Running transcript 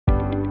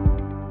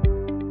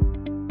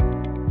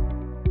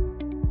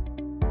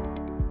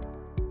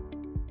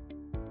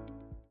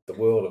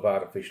world of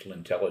artificial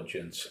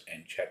intelligence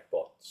and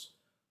chatbots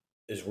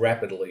is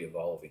rapidly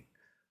evolving.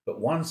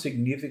 But one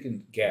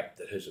significant gap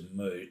that has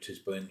emerged has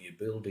been the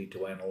ability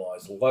to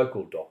analyse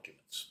local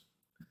documents.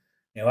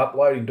 Now,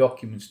 uploading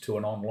documents to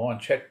an online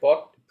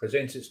chatbot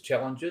presents its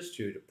challenges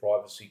due to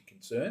privacy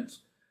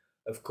concerns,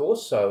 of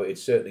course, so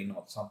it's certainly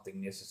not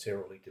something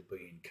necessarily to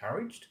be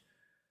encouraged.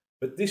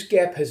 But this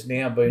gap has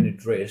now been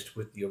addressed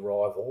with the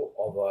arrival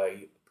of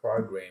a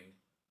program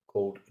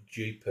called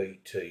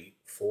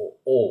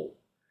GPT4All.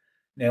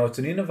 Now, it's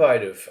an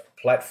innovative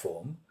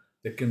platform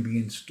that can be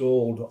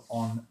installed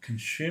on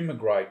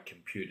consumer-grade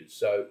computers,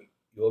 so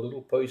your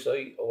little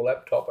PC or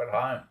laptop at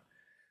home,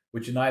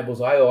 which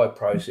enables AI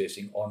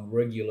processing on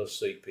regular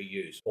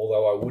CPUs,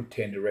 although I would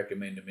tend to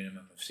recommend a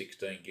minimum of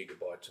 16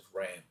 gigabytes of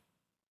RAM.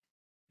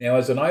 Now,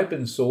 as an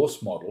open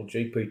source model,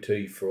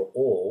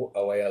 GPT4All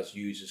allows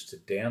users to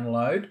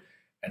download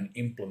and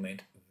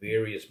implement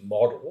various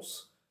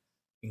models,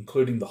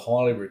 including the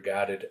highly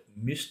regarded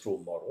Mistral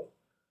model,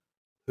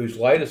 whose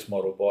latest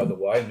model, by the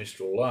way,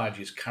 Mistral Large,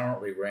 is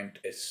currently ranked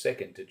as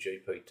second to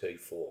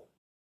GPT-4.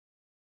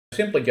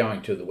 Simply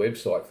going to the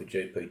website for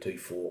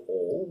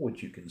GPT4All,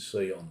 which you can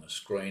see on the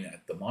screen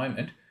at the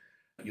moment,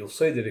 you'll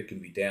see that it can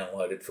be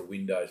downloaded for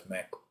Windows,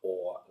 Mac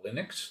or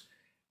Linux.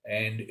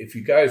 And if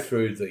you go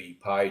through the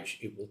page,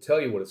 it will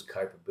tell you what its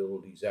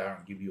capabilities are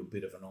and give you a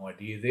bit of an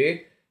idea there.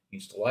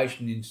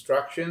 Installation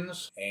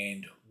instructions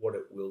and what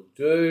it will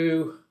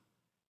do.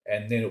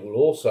 And then it will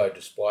also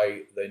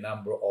display the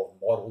number of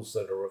models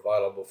that are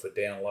available for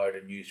download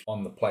and use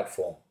on the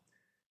platform.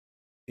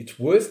 It's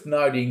worth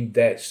noting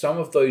that some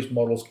of these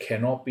models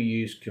cannot be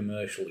used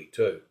commercially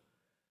too.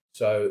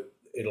 So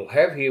it'll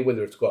have here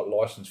whether it's got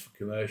license for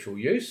commercial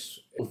use.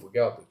 If we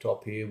go up the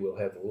top here, we'll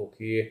have a look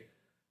here.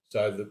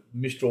 So the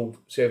Mistral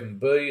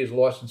 7B is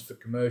licensed for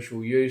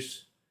commercial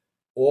use.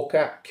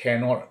 Orca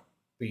cannot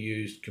be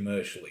used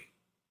commercially,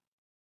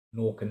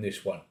 nor can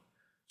this one.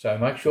 So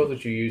make sure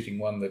that you're using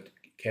one that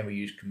can be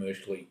used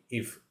commercially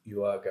if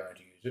you are going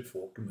to use it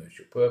for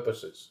commercial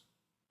purposes.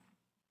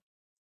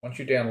 Once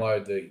you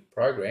download the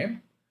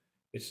program,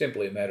 it's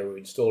simply a matter of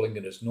installing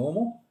it as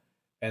normal,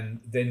 and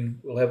then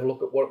we'll have a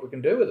look at what we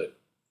can do with it.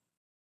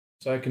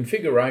 So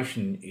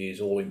configuration is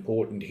all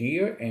important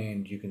here,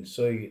 and you can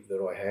see that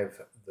I have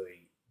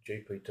the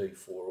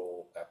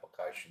GPT4All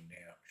application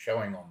now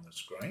showing on the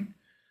screen.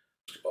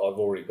 I've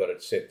already got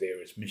it set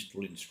there as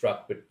Mistral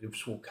Instruct, but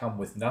this will come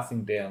with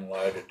nothing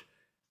downloaded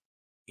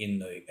in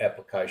the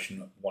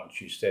application once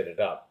you set it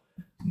up.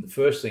 And the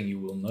first thing you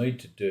will need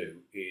to do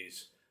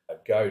is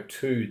go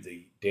to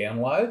the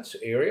downloads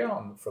area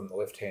from the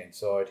left hand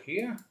side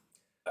here,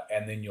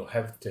 and then you'll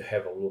have to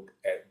have a look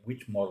at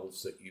which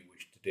models that you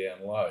wish to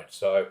download.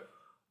 So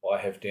I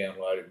have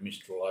downloaded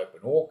Mistral Open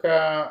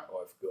Orca,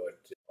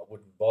 I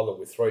wouldn't bother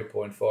with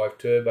 3.5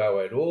 Turbo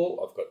at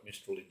all, I've got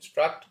Mistral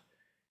Instruct,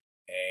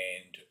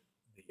 and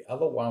the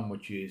other one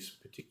which is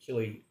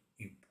particularly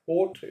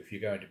important if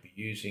you're going to be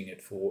using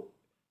it for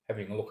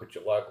having a look at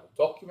your local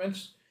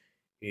documents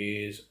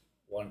is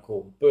one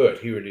called BERT.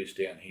 Here it is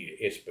down here,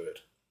 SBERT.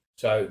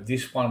 So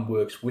this one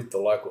works with the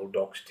local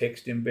docs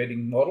text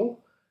embedding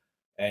model,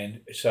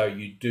 and so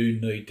you do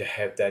need to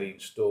have that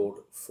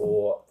installed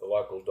for the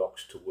local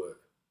docs to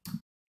work.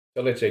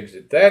 So let's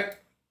exit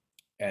that,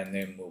 and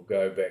then we'll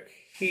go back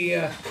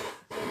here.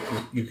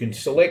 You can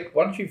select,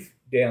 once you've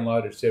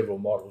downloaded several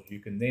models, you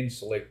can then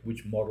select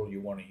which model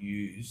you want to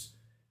use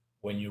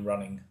when you're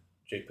running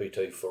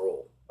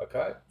GPT4All.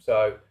 Okay,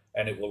 so,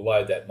 and it will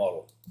load that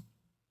model.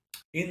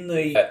 In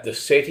the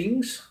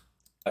settings,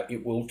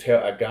 it will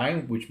tell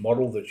again which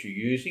model that you're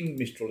using,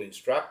 Mistral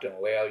Instruct, and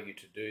allow you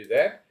to do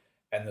that.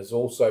 And there's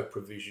also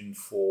provision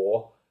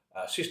for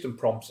system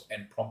prompts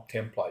and prompt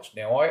templates.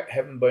 Now, I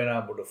haven't been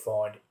able to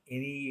find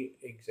any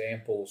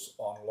examples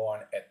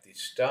online at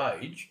this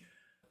stage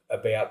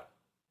about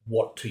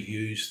what to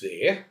use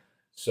there.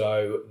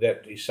 So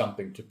that is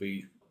something to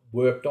be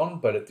worked on.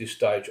 But at this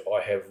stage,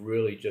 I have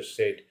really just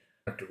said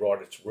to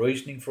write its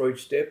reasoning for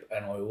each step,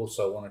 and I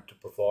also wanted to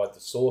provide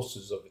the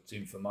sources of its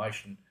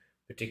information,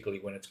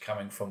 particularly when it's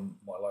coming from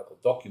my local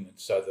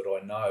documents, so that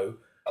I know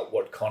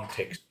what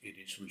context it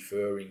is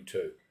referring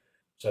to.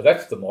 So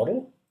that's the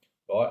model,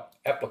 right?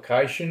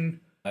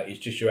 Application is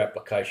just your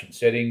application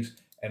settings,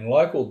 and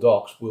local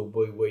docs will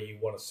be where you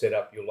want to set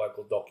up your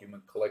local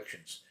document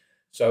collections.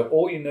 So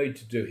all you need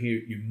to do here,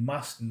 you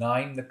must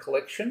name the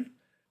collection.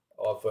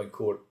 I've been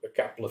caught a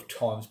couple of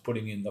times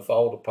putting in the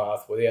folder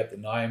path without the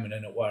name, and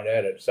then it won't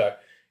add it. So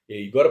yeah,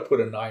 you've got to put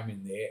a name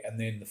in there and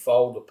then the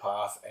folder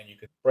path, and you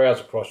can browse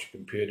across your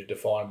computer to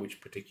find which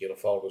particular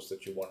folders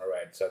that you want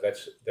to add. So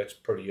that's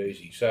pretty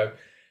easy. So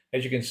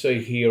as you can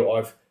see here,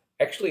 I've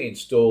actually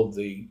installed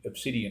the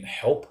Obsidian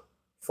help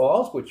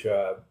files, which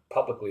are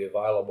publicly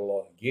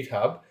available on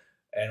GitHub,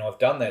 and I've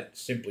done that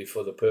simply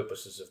for the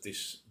purposes of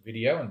this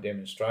video and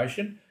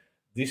demonstration.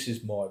 This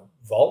is my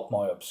vault,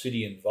 my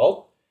Obsidian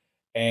vault.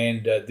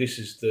 And this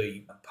is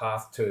the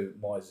path to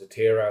my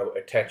Zotero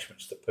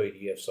attachments, the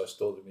PDFs. I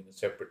store them in a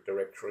separate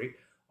directory.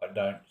 I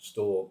don't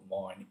store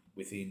mine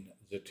within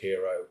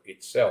Zotero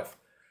itself.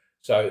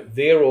 So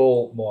they're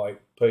all my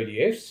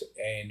PDFs,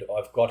 and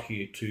I've got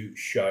here to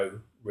show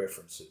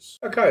references.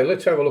 Okay,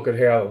 let's have a look at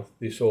how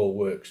this all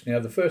works. Now,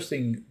 the first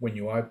thing when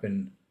you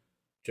open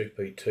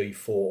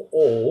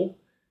GPT4All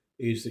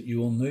is that you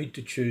will need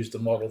to choose the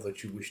model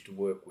that you wish to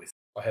work with.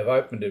 I have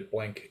opened it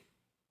blank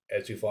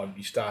as if I'd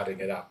be starting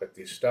it up at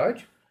this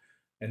stage.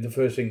 And the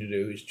first thing to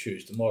do is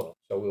choose the model.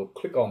 So we'll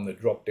click on the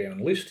drop-down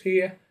list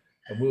here,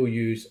 and we'll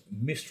use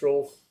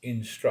Mistral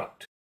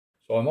Instruct.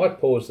 So I might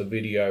pause the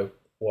video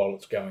while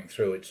it's going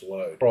through its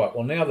load. Right,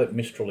 well, now that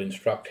Mistral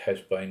Instruct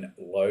has been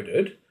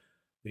loaded,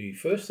 the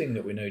first thing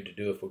that we need to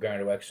do if we're going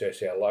to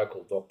access our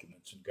local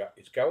documents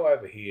is go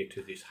over here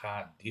to this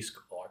hard disk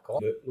icon.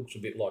 It looks a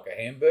bit like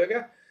a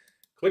hamburger.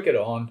 Click it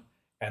on,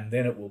 and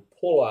then it will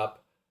pull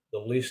up the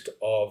list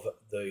of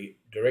the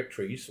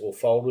directories or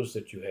folders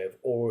that you have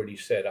already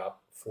set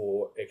up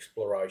for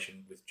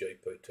exploration with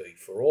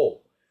GPT4All.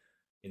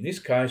 In this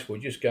case, we're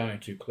just going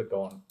to click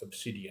on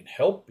Obsidian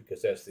Help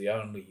because that's the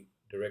only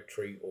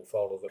directory or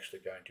folder that's actually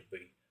going to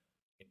be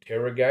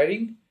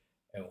interrogating.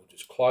 And we'll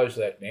just close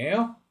that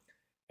now.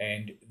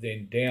 And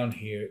then down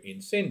here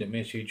in Send a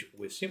Message,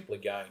 we're simply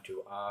going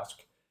to ask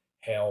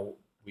how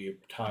we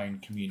obtain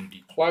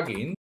community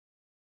plugins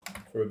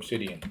for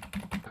Obsidian.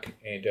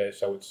 And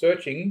so it's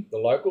searching the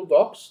local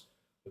docs,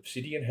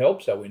 Obsidian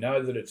Help, so we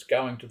know that it's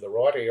going to the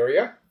right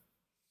area.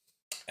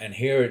 And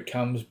here it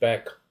comes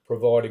back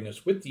providing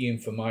us with the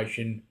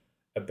information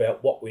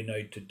about what we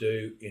need to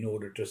do in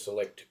order to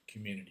select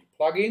community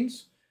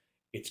plugins.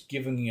 It's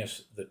giving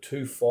us the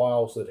 2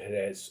 files that it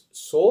has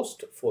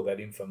sourced for that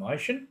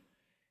information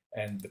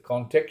and the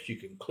context. You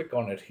can click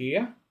on it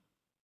here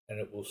and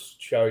it will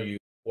show you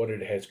what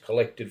it has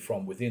collected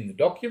from within the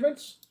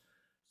documents.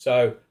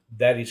 So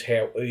that is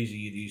how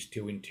easy it is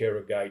to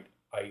interrogate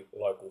a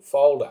local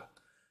folder.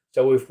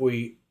 So if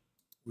we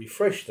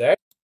refresh that,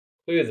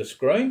 clear the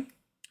screen,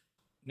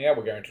 now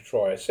we're going to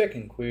try a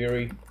second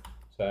query.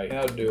 So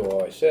how do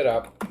I set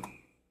up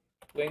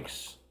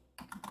links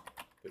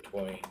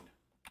between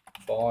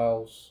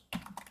files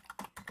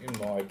in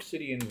my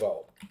Obsidian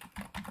Vault?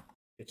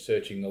 It's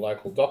searching the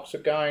local docs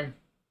again,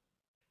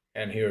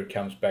 and here it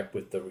comes back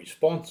with the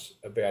response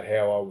about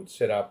how I would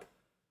set up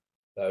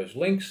those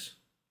links.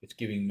 It's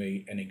giving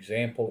me an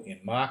example in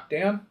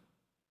Markdown,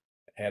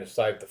 how to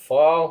save the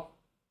file,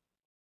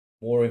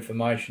 more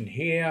information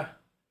here,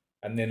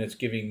 and then it's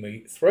giving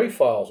me 3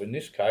 files in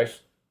this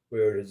case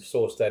where it has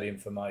sourced that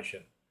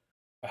information.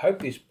 I hope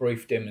this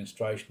brief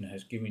demonstration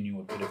has given you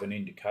a bit of an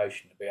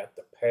indication about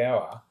the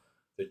power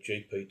that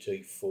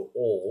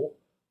GPT4All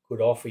could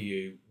offer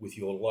you with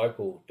your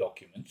local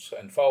documents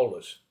and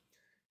folders.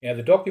 Now,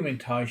 the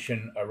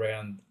documentation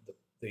around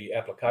the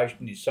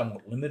application is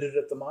somewhat limited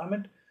at the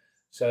moment,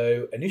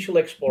 so initial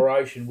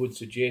exploration would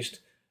suggest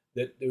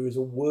that there is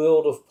a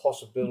world of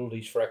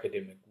possibilities for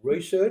academic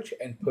research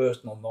and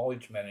personal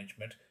knowledge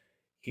management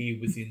here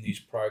within this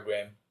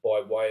program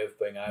by way of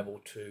being able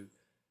to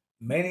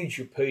manage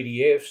your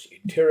PDFs,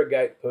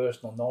 interrogate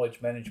personal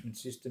knowledge management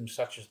systems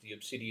such as the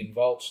Obsidian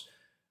Vaults.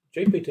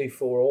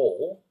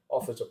 GPT4All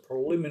offers a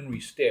preliminary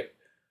step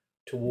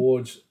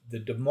towards the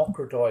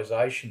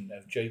democratization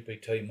of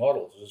GPT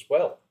models as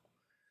well.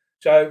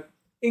 So,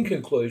 in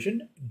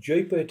conclusion,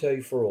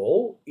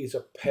 GPT4All is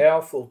a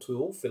powerful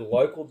tool for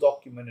local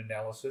document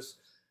analysis.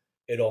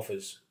 It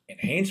offers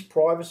enhanced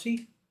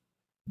privacy,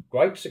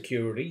 great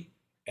security,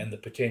 and the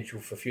potential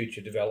for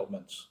future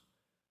developments.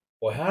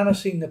 By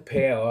harnessing the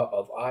power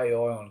of AI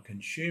on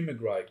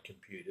consumer-grade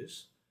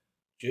computers,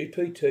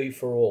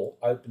 GPT4All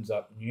opens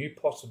up new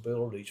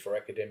possibilities for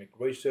academic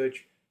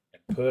research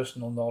and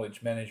personal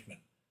knowledge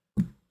management.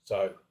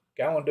 So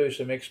go and do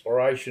some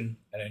exploration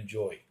and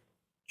enjoy.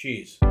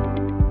 Cheers.